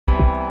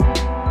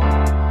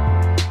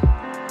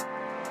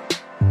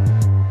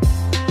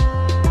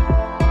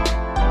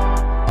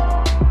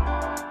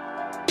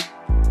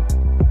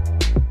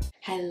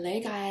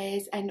Hello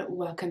guys, and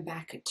welcome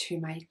back to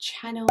my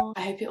channel.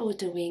 I hope you're all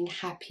doing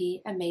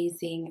happy,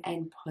 amazing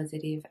and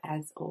positive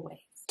as always.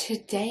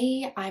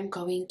 Today I'm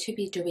going to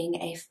be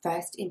doing a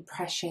first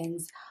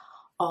impressions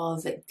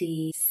of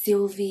the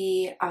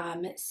SILVI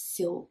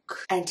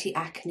silk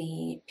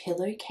anti-acne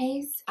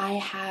pillowcase. I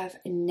have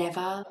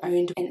never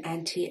owned an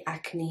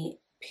anti-acne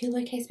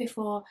pillowcase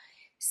before,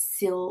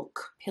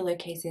 silk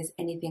pillowcases,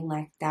 anything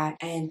like that,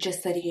 and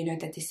just letting you know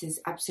that this is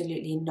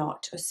absolutely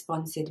not a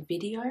sponsored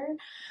video.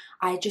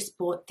 I just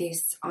bought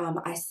this.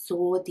 I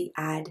saw the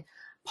ad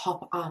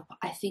pop up,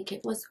 I think it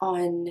was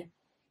on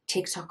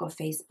TikTok or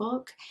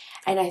Facebook,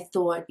 and I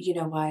thought, you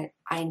know what,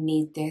 I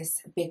need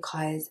this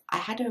because I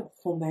had a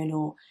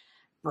hormonal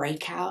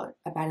breakout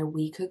about a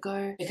week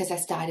ago because I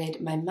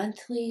started my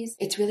monthlies.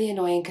 It's really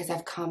annoying because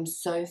I've come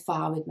so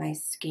far with my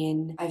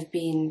skin. I've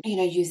been,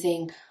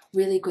 using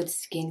really good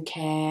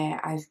skincare.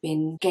 I've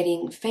been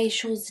getting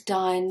facials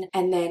done,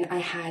 and then I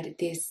had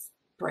this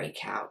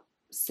breakout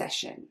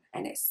session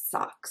and it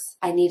sucks.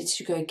 I needed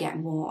to go get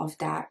more of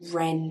that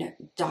Ren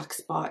dark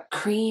spot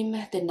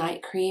cream, the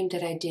night cream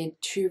that I did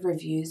 2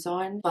 reviews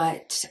on,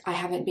 but I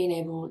haven't been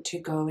able to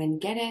go and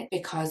get it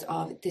because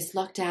of this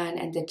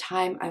lockdown, and the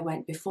time I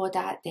went before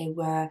that they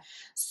were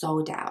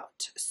sold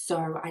out,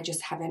 so I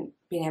just haven't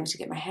been able to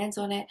get my hands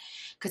on it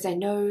because I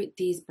know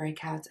these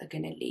breakouts are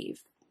going to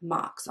leave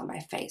marks on my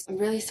face. I'm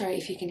really sorry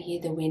if you can hear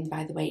the wind,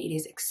 by the way. It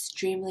is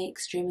extremely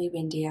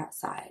windy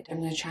outside. I'm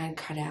going to try and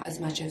cut out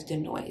as much of the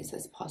noise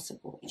as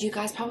possible. You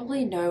guys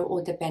probably know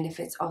all the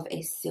benefits of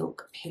a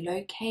silk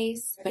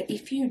pillowcase, but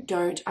if you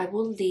don't, I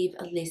will leave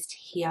a list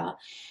here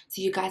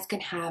so you guys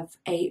can have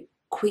a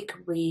quick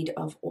read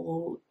of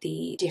all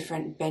the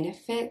different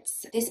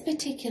benefits. This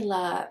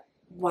particular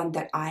one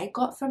that I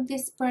got from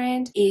this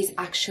brand is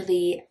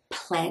actually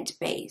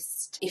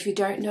plant-based. If you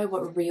don't know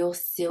what real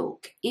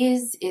silk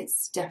is,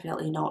 it's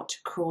definitely not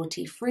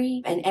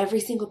cruelty-free, and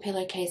every single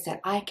pillowcase that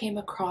I came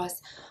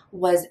across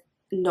was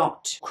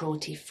not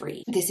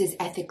cruelty-free. This is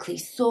ethically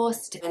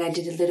sourced, and I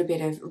did a little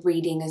bit of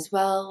reading as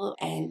well,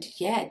 and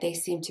yeah, they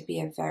seem to be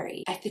a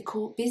very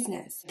ethical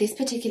business. This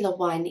particular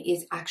one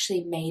is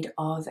actually made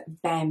of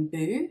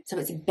bamboo, so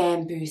it's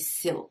bamboo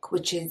silk,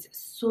 which is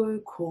so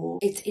cool.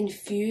 It's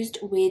infused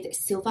with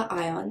silver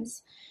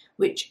ions,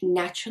 which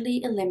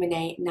naturally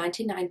eliminate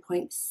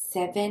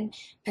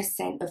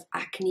 99.7% of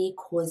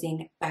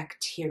acne-causing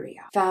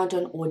bacteria found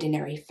on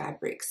ordinary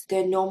fabrics.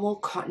 The normal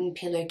cotton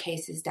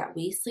pillowcases that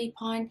we sleep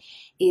on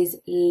is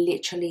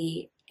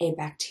literally a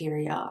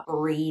bacteria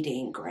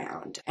breeding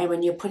ground, and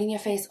when you're putting your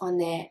face on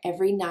there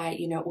every night,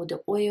 all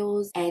the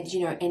oils and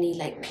any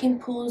like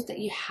pimples that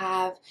you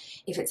have,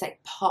 if it's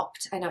like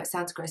popped, I know it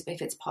sounds gross, but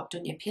if it's popped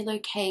on your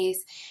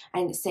pillowcase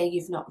and say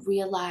you've not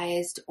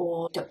realized,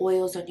 or the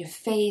oils on your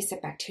face, the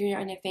bacteria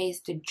on your face,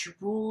 the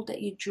drool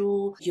that you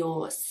drool,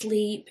 your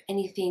sleep,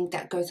 anything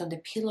that goes on the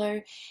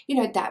pillow,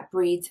 that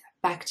breeds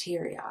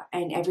bacteria,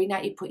 and every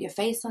night you put your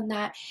face on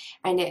that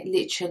and it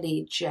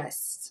literally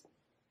just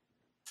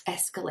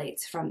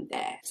escalates from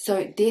there.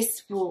 So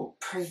this will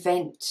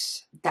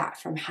prevent that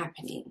from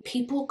happening.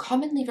 People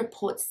commonly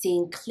report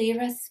seeing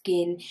clearer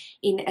skin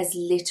in as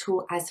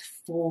little as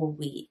 4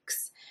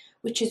 weeks,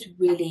 which is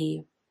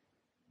really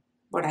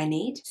what I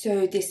need.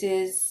 So this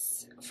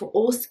is for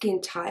all skin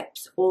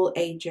types, all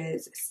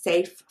ages,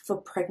 safe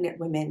for pregnant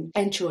women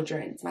and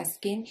children. My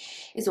skin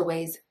is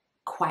always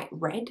quite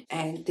red,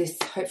 and this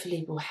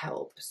hopefully will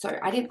help. So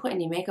I didn't put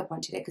any makeup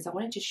on today because I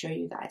wanted to show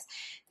you guys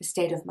the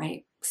state of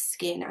my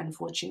skin,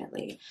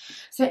 unfortunately.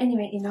 So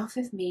anyway, enough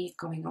of me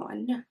going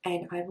on,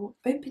 and I will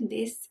open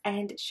this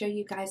and show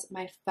you guys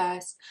my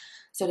first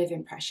sort of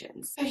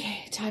impressions.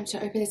 Okay, time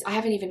to open this. I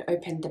haven't even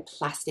opened the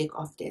plastic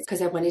of this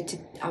because I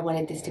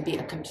wanted this to be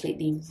a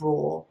completely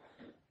raw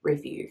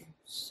review.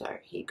 So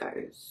here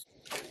goes.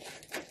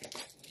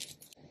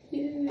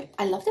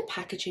 I love the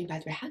packaging, by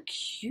the way. How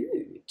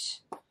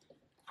cute.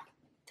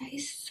 That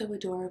is so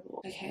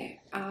adorable. Okay,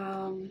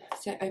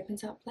 so it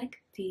opens up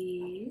like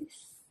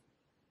this.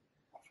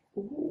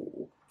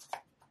 Ooh.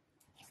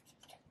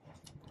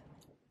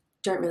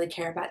 Don't really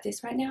care about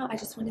this right now. I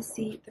just want to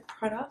see the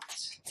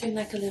product. It's in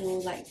like a little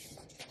like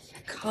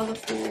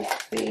colorful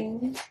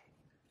thing.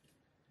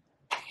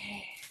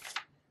 Okay,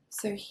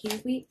 so here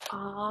we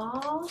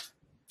are.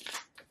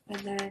 And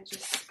then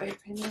just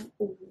open it.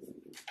 Ooh.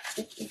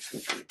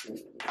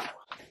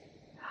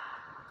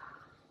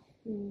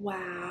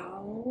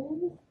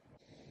 Wow.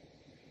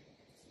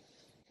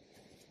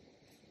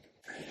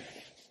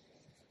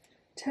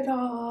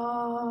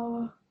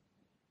 Ta-da!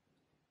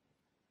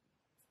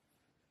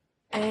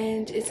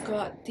 And it's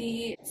got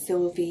the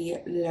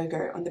SILVI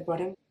logo on the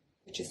bottom,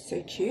 which is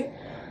so cute.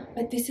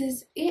 But this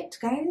is it,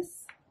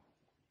 guys.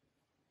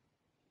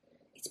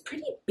 It's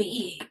pretty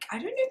big. I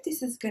don't know if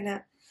this is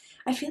gonna...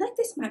 I feel like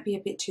this might be a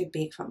bit too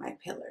big for my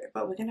pillow,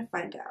 but we're gonna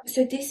find out.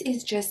 So this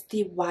is just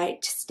the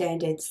white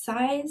standard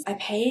size. I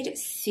paid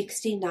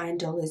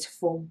 $69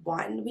 for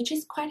one, which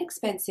is quite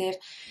expensive,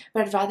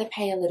 but I'd rather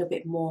pay a little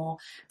bit more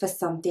for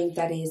something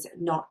that is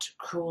not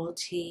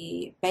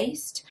cruelty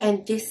based.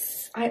 And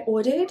this, I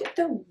ordered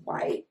the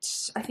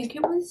white, I think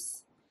it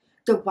was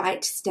the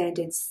white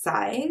standard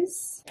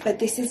size, but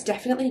this is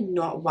definitely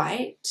not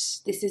white.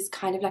 This is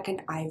kind of like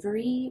an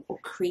ivory or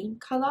cream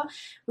color,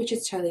 which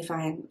is totally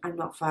fine. I'm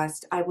not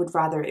fussed. I would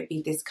rather it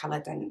be this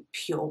color than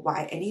pure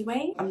white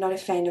anyway. I'm not a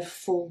fan of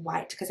full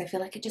white because I feel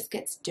like it just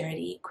gets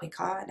dirty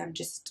quicker, and I'm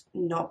just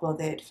not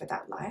bothered for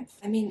that life.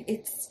 I mean,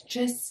 it's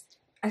just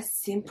a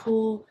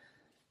simple,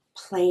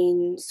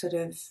 plain sort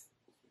of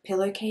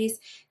pillowcase.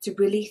 It's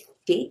really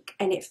thick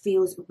and it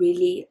feels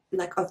really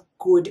like of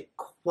good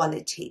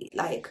quality.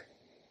 Like,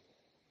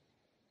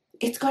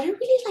 it's got a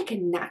really like a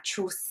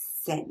natural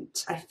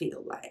scent, I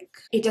feel like.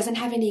 It doesn't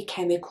have any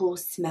chemical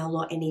smell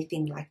or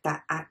anything like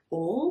that at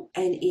all.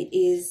 And it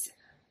is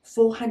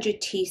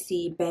 400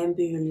 TC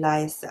bamboo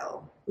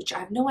lyocell, which I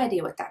have no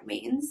idea what that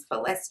means,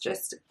 but let's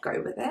just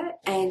go with it.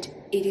 And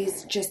it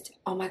is just,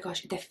 oh my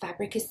gosh, the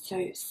fabric is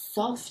so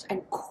soft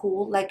and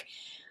cool. Like,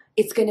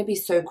 it's going to be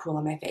so cool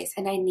on my face,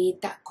 and I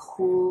need that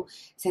cool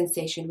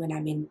sensation when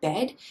I'm in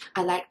bed.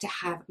 I like to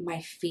have my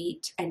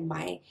feet and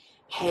my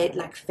head,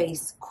 like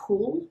face,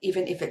 cool,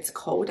 even if it's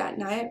cold at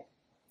night.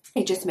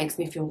 It just makes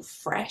me feel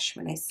fresh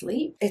when I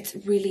sleep. It's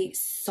really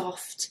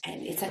soft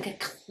and it's like a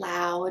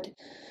cloud,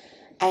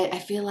 and I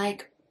feel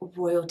like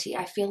royalty.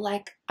 I feel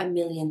like $1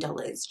 million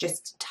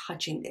just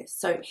touching this.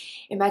 So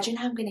imagine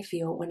how I'm going to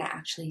feel when I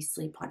actually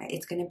sleep on it.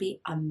 It's going to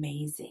be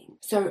amazing.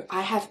 So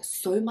I have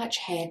so much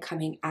hair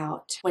coming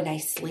out when I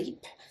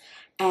sleep,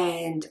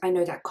 and I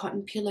know that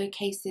cotton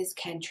pillowcases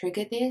can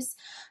trigger this,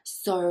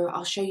 so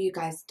I'll show you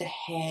guys the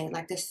hair.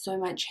 Like, there's so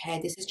much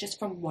hair. This is just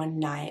from one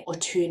night or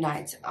 2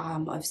 nights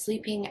of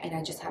sleeping, and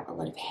I just have a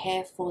lot of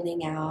hair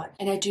falling out,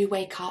 and I do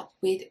wake up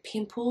with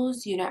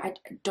pimples. You know, I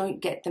don't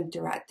get them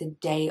throughout the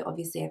day.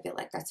 Obviously, I feel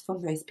like that's for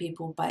most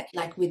people, but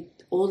like with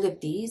all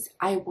of these,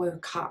 I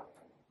woke up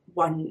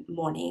one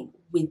morning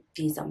with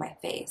these on my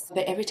face.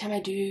 But every time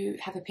I do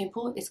have a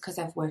pimple, it's because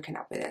I've woken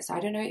up with it. So I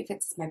don't know if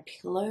it's my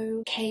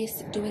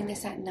pillowcase doing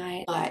this at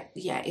night, but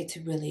yeah, it's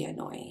really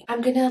annoying.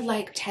 I'm gonna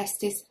like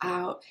test this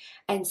out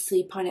and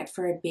sleep on it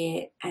for a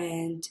bit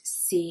and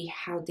see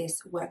how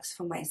this works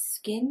for my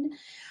skin.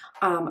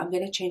 I'm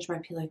going to change my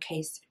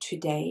pillowcase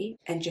today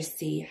and just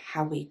see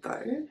how we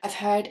go. I've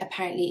heard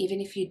apparently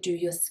even if you do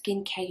your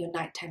skincare, your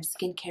nighttime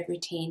skincare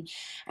routine,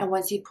 and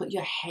once you put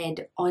your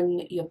head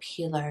on your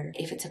pillow,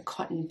 if it's a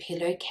cotton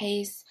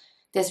pillowcase,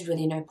 there's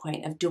really no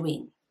point of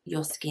doing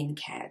your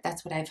skincare.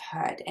 That's what I've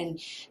heard, and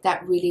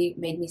that really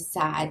made me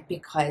sad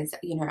because,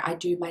 you know, I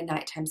do my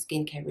nighttime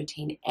skincare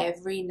routine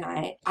every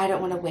night. I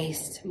don't want to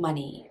waste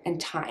money and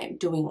time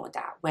doing all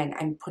that when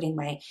I'm putting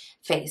my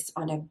face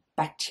on a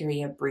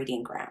bacteria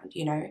breeding ground,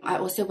 you know. I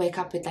also wake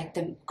up with like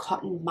the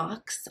cotton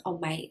marks on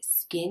my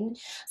skin,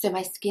 so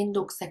my skin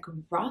looks like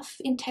rough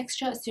in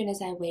texture as soon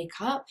as I wake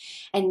up,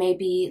 and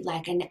maybe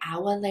like an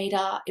hour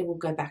later it will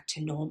go back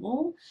to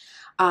normal.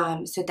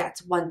 So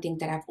that's one thing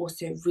that I've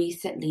also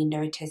recently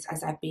noticed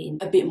as I've been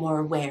a bit more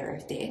aware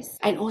of this.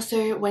 And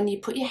also when you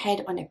put your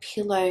head on a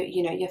pillow,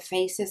 you know, your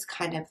face is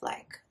kind of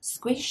like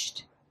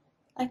squished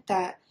like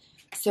that.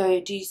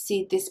 So do you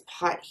see this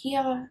part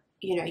here?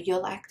 You know,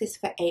 you're like this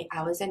for 8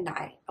 hours a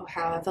night or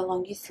however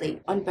long you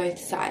sleep on both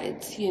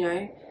sides, you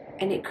know,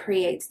 and it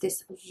creates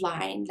this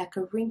line, like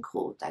a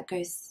wrinkle that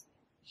goes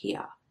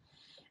here.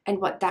 And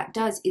what that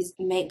does is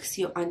makes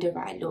your under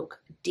eye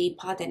look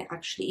deeper than it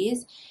actually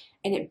is,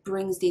 and it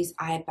brings these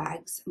eye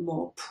bags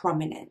more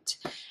prominent,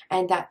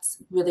 and that's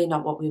really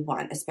not what we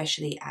want,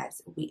 especially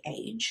as we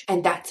age.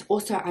 And that's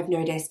also, I've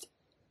noticed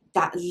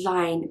that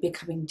line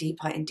becoming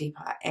deeper and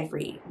deeper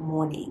every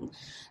morning.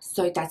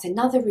 So that's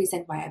another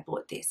reason why I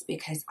bought this,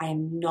 because I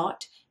am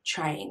not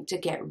trying to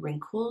get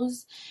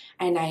wrinkles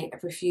and I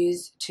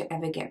refuse to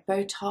ever get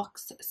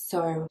Botox.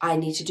 So I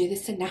need to do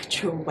this a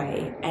natural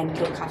way and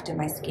look after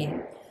my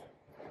skin.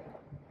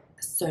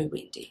 So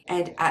windy,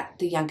 and at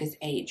the youngest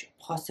age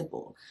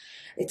possible.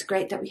 It's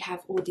great that we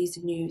have all these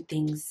new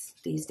things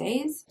these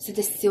days. So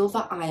the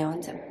silver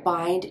ions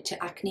bind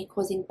to acne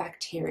causing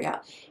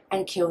bacteria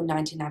and kill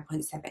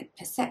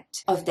 99.7%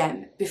 of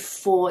them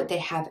before they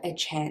have a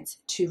chance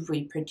to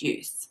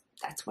reproduce.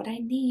 That's what I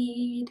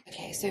need.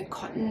 Okay, so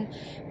cotton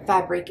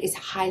fabric is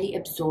highly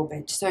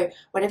absorbent. So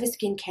whatever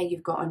skincare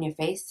you've got on your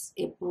face,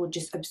 it will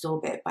just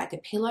absorb it by the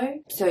pillow.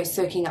 So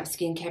soaking up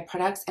skincare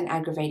products and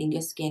aggravating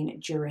your skin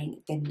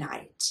during the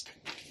night.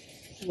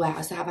 Wow,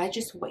 so have I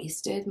just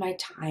wasted my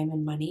time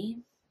and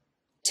money?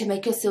 To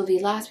make your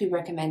SILVI last, we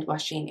recommend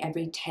washing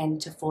every 10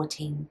 to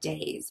 14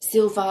 days.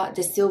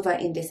 The silver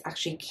in this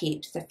actually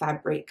keeps the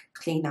fabric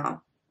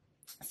cleaner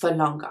for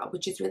longer,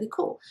 which is really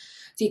cool.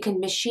 So you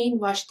can machine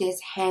wash this,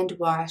 hand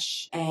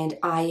wash, and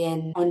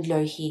iron on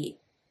low heat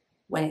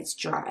when it's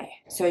dry.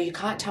 So you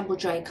can't tumble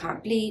dry, you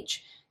can't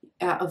bleach,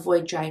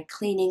 avoid dry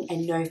cleaning,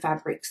 and no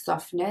fabric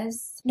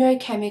softeners. No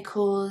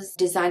chemicals,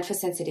 designed for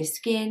sensitive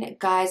skin.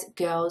 Guys,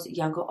 girls,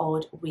 young or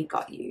old, we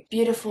got you.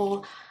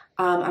 Beautiful.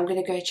 I'm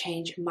gonna go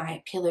change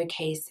my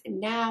pillowcase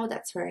now.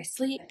 That's where I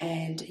sleep.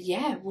 And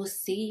yeah, we'll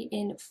see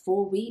in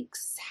 4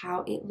 weeks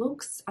how it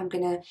looks. I'm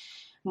gonna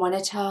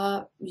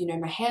monitor, you know,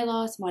 my hair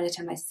loss,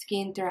 monitor my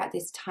skin throughout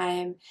this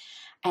time,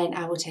 and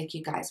I will take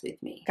you guys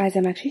with me. Guys,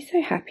 I'm actually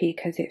so happy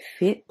because it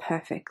fit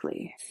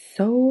perfectly.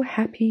 So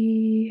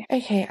happy.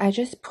 Okay, I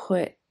just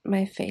put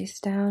my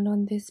face down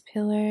on this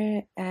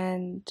pillow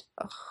and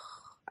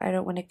I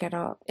don't want to get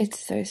up. It's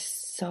so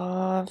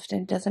soft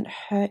and doesn't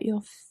hurt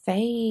your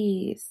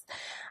face.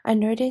 I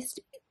noticed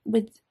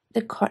with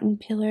the cotton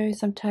pillow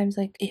sometimes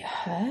like it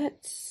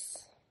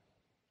hurts.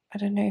 I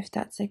don't know if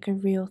that's like a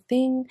real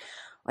thing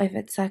or if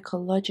it's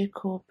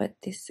psychological, but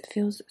this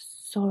feels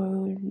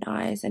so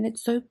nice and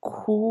it's so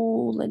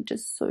cool and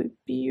just so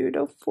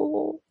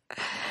beautiful.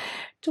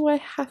 Do I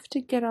have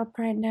to get up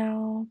right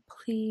now?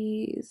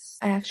 Please.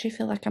 I actually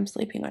feel like I'm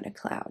sleeping on a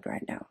cloud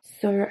right now.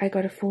 So I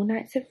got a full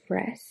night's of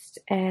rest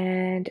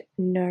and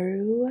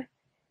no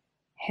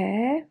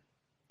hair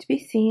to be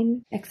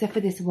seen except for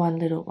this one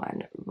little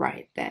one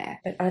right there.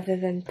 But other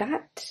than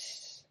that,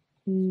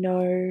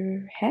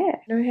 no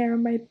hair. No hair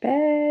on my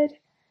bed.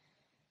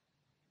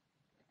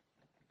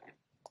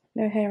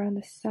 No hair on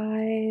the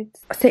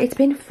sides. So it's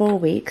been 4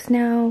 weeks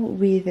now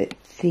with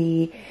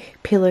the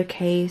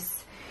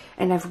pillowcase,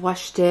 and I've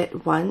washed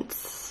it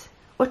once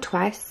or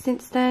twice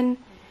since then,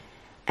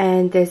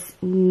 and there's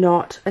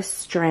not a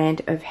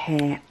strand of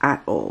hair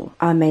at all.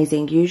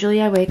 Amazing.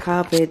 Usually I wake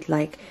up with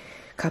like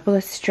a couple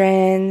of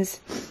strands,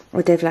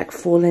 or they've like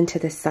fallen to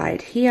the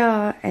side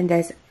here, and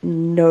there's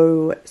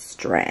no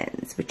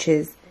strands, which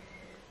is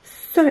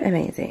so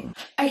amazing.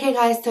 Okay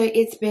guys, so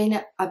it's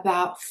been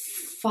about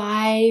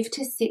 5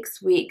 to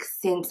 6 weeks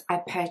since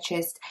I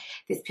purchased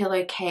this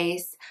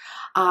pillowcase.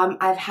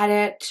 I've had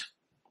it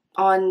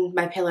on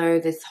my pillow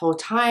this whole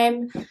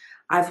time.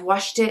 I've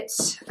washed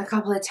it a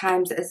couple of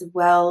times as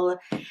well,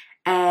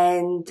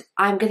 and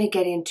I'm gonna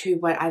get into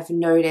what I've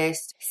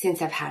noticed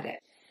since I've had it.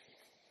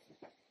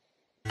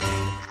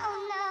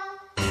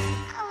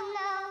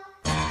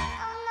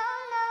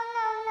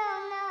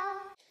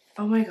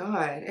 Oh my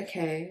god,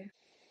 okay.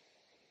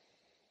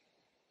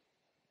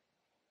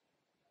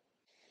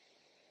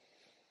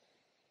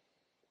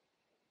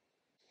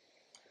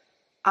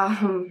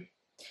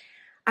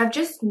 I've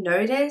just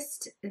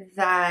noticed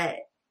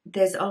that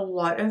there's a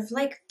lot of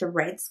like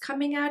threads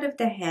coming out of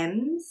the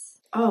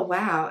hems. Oh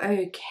wow,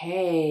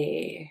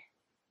 okay.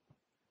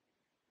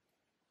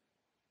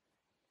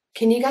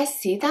 Can you guys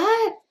see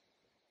that?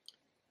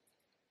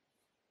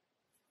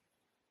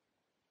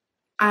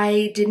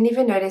 I didn't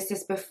even notice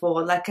this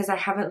before, like, because I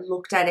haven't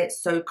looked at it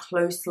so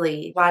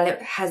closely while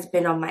it has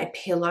been on my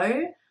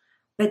pillow,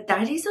 but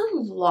that is a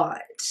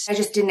lot. I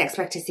just didn't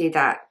expect to see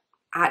that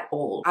at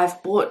all.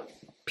 I've bought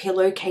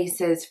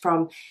pillowcases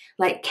from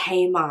like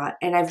Kmart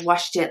and I've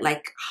washed it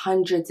like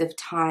hundreds of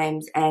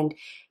times and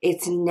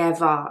it's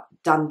never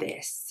done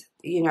this,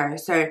 you know,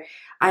 so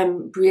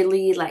I'm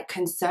really like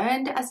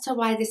concerned as to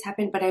why this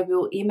happened, but I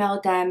will email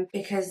them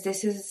because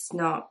this is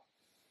not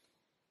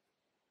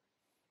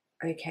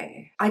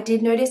okay. I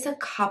did notice a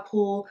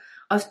couple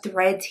of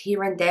threads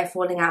here and there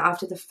falling out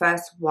after the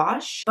first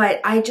wash,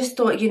 but I just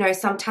thought, you know,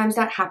 sometimes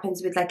that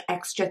happens with like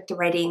extra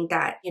threading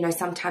that, you know,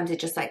 sometimes it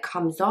just like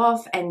comes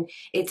off and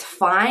it's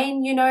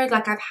fine, you know,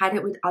 like I've had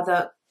it with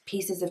other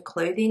pieces of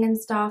clothing and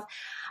stuff,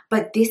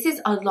 but this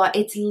is a lot.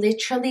 It's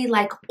literally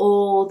like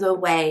all the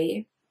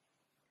way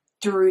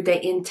through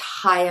the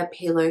entire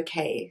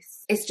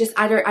pillowcase. It's just,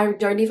 I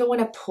don't even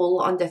want to pull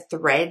on the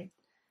thread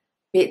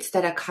bits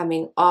that are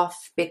coming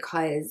off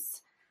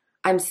because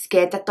I'm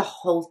scared that the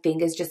whole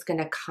thing is just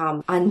gonna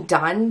come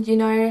undone, you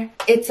know?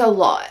 It's a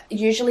lot.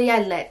 Usually I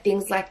let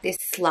things like this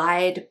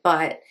slide,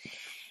 but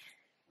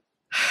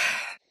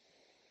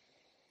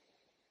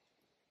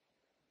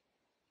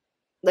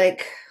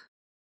like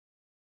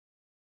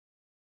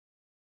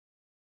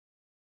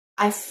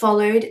I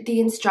followed the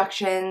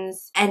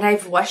instructions and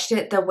I've washed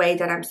it the way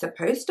that I'm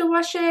supposed to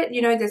wash it.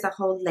 You know, there's a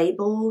whole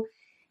label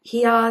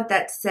here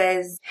that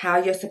says how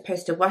you're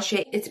supposed to wash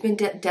it. It's been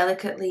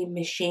delicately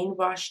machine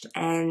washed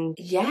and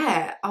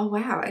yeah, oh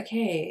wow,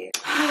 okay.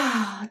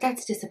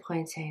 That's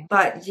disappointing.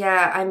 But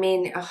yeah, I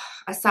mean,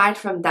 aside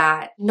from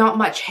that, not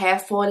much hair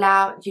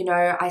fallout. You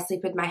know, I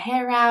sleep with my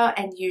hair out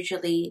and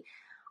usually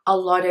a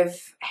lot of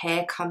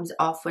hair comes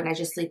off when I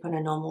just sleep on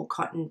a normal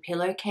cotton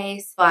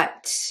pillowcase.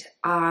 But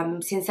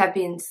since I've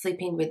been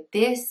sleeping with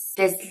this,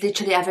 there's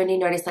literally, I've only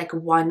noticed like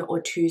 1 or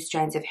 2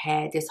 strands of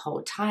hair this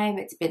whole time.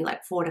 It's been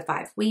like 4 to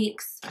 5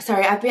 weeks.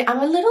 Sorry, I'm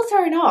a little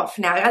thrown off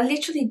now. I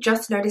literally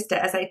just noticed it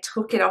as I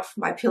took it off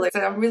my pillow.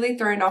 So I'm really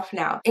thrown off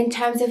now. In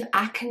terms of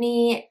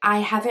acne, I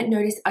haven't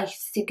noticed a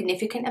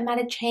significant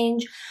amount of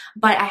change,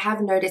 but I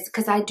have noticed,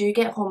 because I do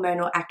get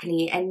hormonal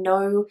acne and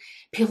no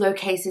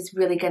pillowcase is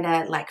really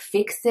gonna like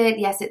fix it. it.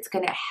 Yes, it's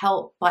going to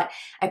help, but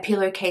a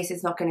pillowcase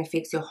is not going to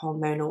fix your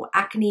hormonal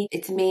acne.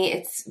 It's me,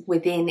 it's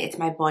within, it's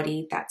my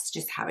body. That's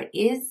just how it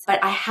is.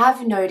 But I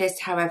have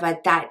noticed, however,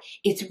 that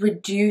it's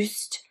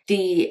reduced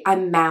the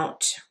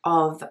amount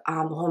of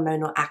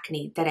hormonal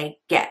acne that I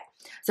get.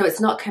 So it's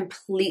not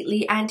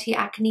completely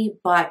anti-acne,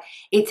 but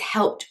it's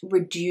helped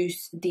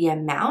reduce the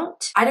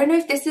amount. I don't know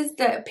if this is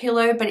the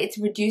pillow, but it's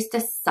reduced the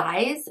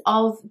size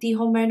of the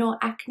hormonal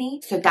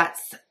acne. So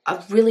that's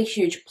a really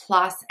huge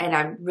plus, and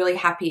I'm really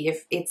happy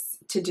if it's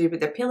to do with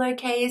the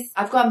pillowcase.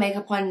 I've got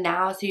makeup on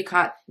now, so you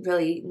can't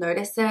really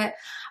notice it,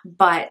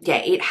 but yeah,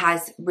 it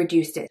has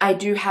reduced it. I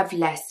do have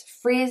less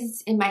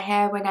frizz in my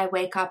hair when I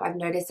wake up. I've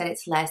noticed that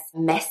it's less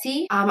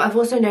messy. I've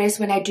also noticed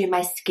when I do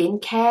my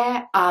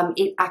skincare,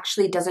 it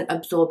actually doesn't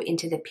absorb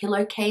into the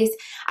pillowcase.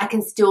 I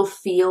can still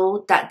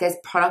feel that there's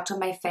product on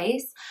my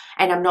face,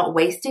 and I'm not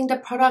wasting the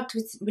product,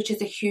 which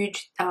is a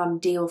huge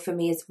deal for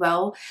me as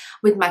well.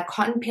 With my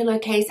cotton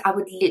pillowcase, I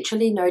would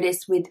literally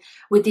notice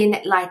within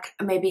like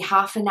maybe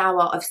half an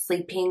hour of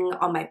sleeping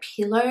on my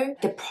pillow,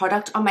 the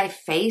product on my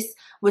face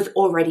was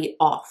already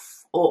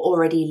off or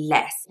already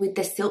less. With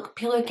the silk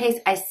pillowcase,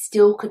 I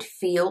still could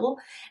feel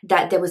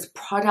that there was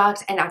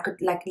product, and I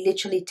could like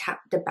literally tap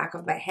the back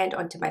of my hand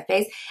onto my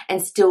face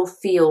and still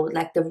feel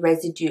like the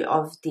residue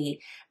of the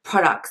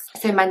products.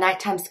 So my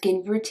nighttime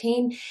skin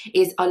routine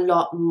is a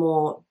lot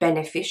more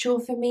beneficial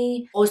for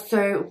me.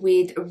 Also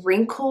with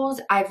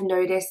wrinkles, I've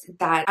noticed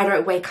that I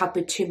don't wake up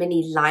with too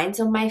many lines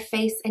on my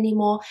face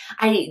anymore.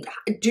 I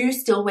do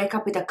still wake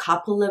up with a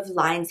couple of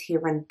lines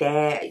here and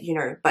there, you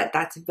know, but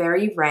that's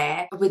very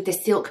rare. With the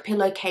silk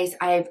pillowcase,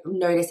 I've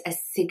noticed a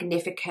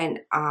significant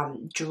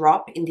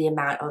drop in the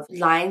amount of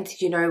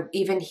lines. You know,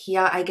 even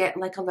here I get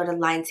like a lot of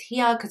lines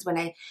here because when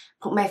I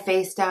put my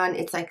face down,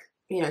 it's like,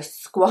 you know,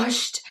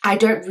 squashed. I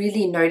don't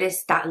really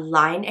notice that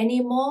line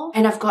anymore.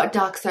 And I've got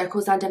dark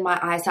circles under my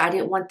eyes, so I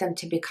didn't want them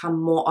to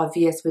become more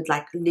obvious with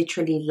like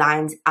literally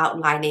lines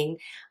outlining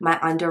my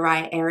under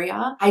eye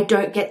area. I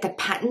don't get the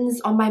patterns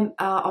on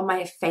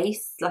my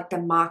face, like the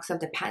marks of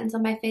the patterns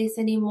on my face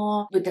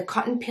anymore. With the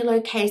cotton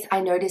pillowcase,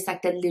 I noticed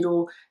like the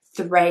little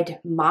thread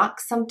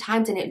marks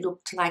sometimes, and it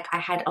looked like I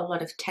had a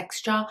lot of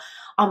texture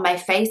on my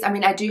face. I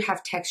mean, I do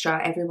have texture,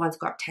 everyone's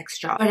got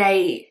texture, but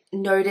I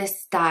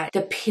noticed that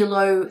the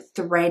pillow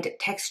thread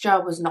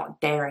texture was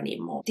not there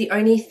anymore. The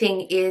only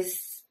thing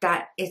is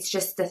that it's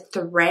just the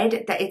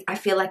thread that I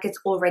feel like it's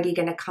already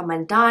going to come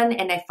undone,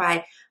 and if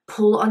I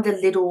pull on the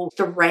little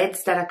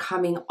threads that are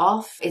coming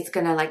off, it's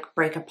gonna like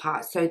break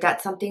apart. So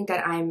that's something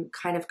that I'm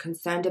kind of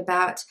concerned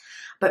about.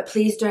 But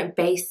please don't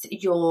base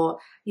your,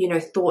 you know,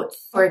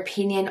 thoughts or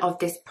opinion of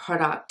this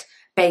product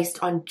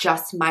based on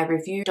just my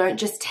review. Don't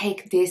just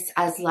take this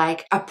as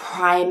like a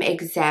prime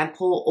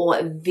example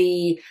or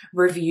the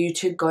review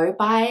to go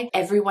by.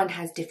 Everyone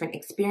has different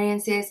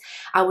experiences.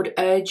 I would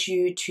urge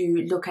you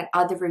to look at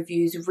other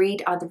reviews,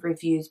 read other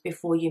reviews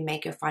before you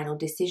make your final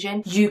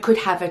decision. You could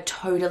have a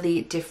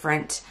totally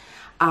different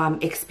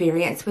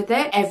experience with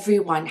it.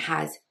 Everyone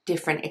has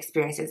different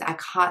experiences. I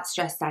can't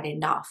stress that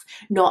enough.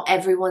 Not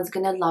everyone's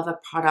gonna love a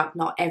product.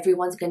 Not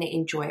everyone's gonna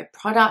enjoy a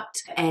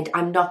product. And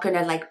I'm not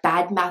gonna like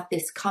badmouth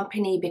this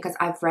company because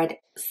I've read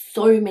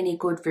so many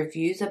good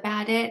reviews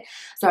about it.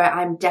 So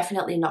I'm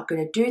definitely not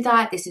gonna do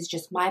that. This is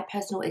just my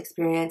personal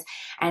experience,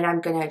 and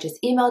I'm gonna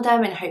just email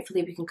them and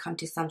hopefully we can come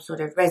to some sort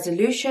of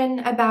resolution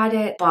about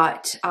it.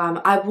 But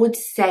I would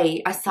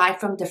say, aside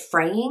from the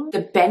fraying,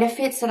 the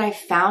benefits that I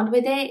found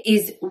with it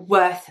is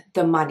worth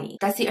the money.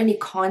 That's the only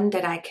con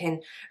that I can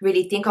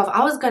really think of.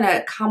 I was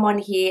gonna come on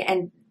here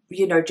and,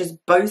 you know,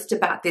 just boast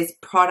about this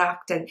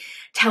product and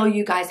tell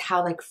you guys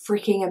how like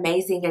freaking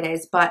amazing it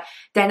is, but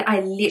then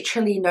I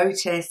literally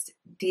noticed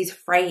these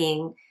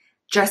fraying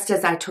just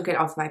as I took it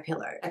off my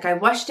pillow. Like I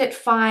washed it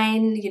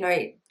fine, you know,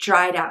 it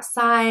dried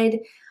outside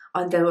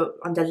on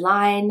the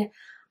line.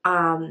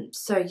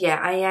 So yeah,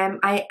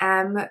 I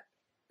am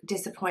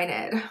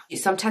disappointed.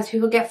 Sometimes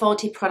people get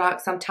faulty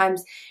products.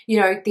 Sometimes, you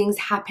know, things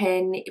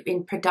happen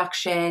in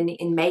production,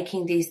 in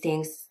making these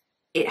things.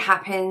 It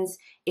happens.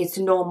 It's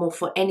normal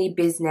for any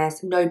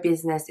business. No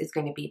business is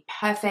going to be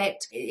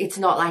perfect. It's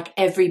not like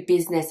every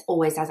business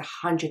always has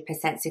 100%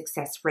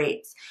 success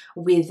rates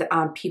with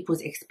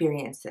people's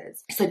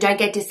experiences. So don't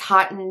get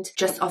disheartened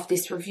just off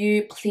this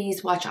review.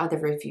 Please watch other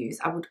reviews.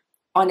 I would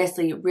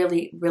honestly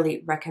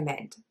really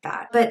recommend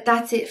that. But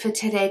that's it for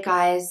today,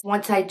 guys.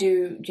 Once I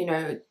do, you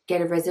know,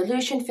 get a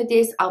resolution for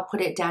this, I'll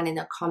put it down in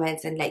the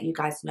comments and let you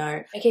guys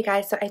know. Okay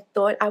guys, so I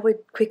thought I would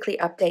quickly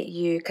update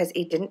you because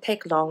it didn't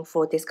take long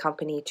for this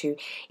company to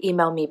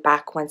email me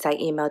back once I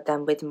emailed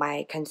them with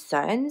my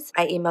concerns.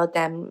 I emailed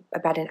them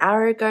about an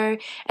hour ago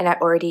and I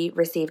already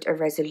received a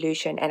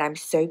resolution, and I'm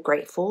so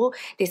grateful.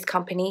 This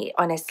company,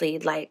 honestly,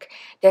 like,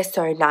 they're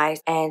so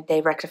nice and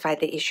they rectified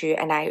the issue,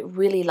 and I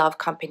really love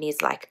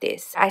companies like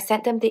this. I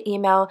sent them the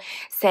email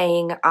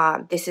saying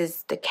this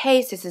is the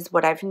case, this is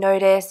what I've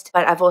noticed,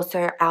 but I've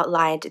also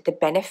outlined the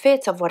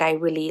benefits of what I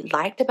really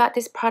liked about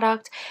this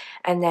product,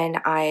 and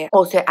then I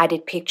also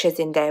added pictures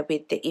in there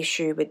with the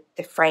issue with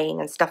the fraying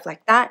and stuff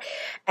like that,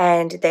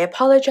 and they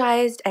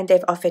apologized and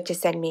they've offered to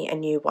send me a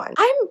new one.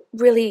 I'm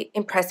really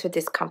impressed with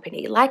this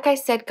company. Like I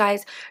said,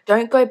 guys,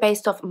 don't go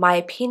based off my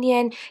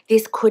opinion.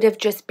 This could have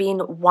just been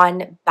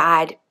one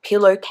bad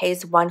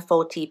pillowcase, one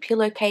faulty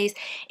pillowcase.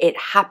 It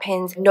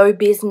happens. No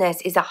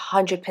business is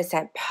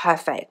 100%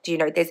 perfect. You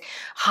know, there's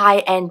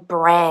high-end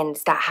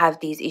brands that have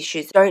these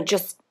issues. Don't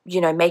just, you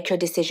know, make your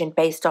decision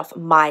based off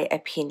my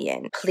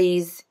opinion.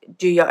 Please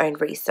do your own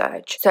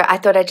research. So I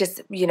thought I'd just,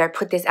 you know,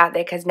 put this out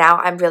there because now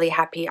I'm really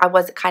happy. I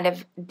was kind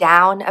of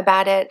down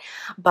about it,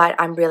 but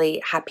I'm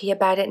really happy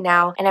about it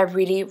now, and I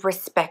really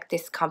respect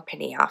this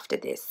company after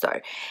this. So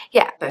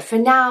yeah, but for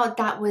now,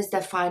 that was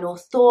the final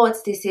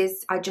thoughts.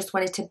 I just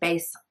wanted to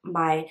base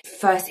my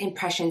first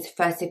impressions,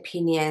 first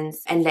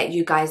opinions, and let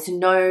you guys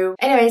know.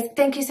 Anyways,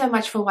 thank you so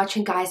much for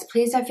watching, guys.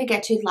 Please don't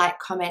forget to like,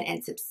 comment,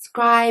 and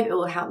subscribe. It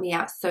will help me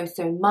out so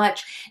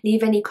much.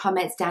 Leave any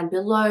comments down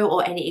below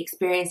or any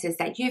experiences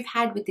that you've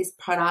had with this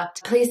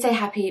product. Please stay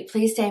happy,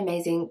 please stay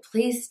amazing,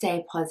 please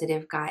stay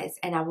positive, guys,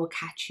 and I will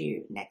catch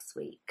you next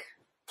week.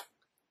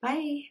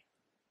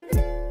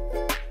 Bye.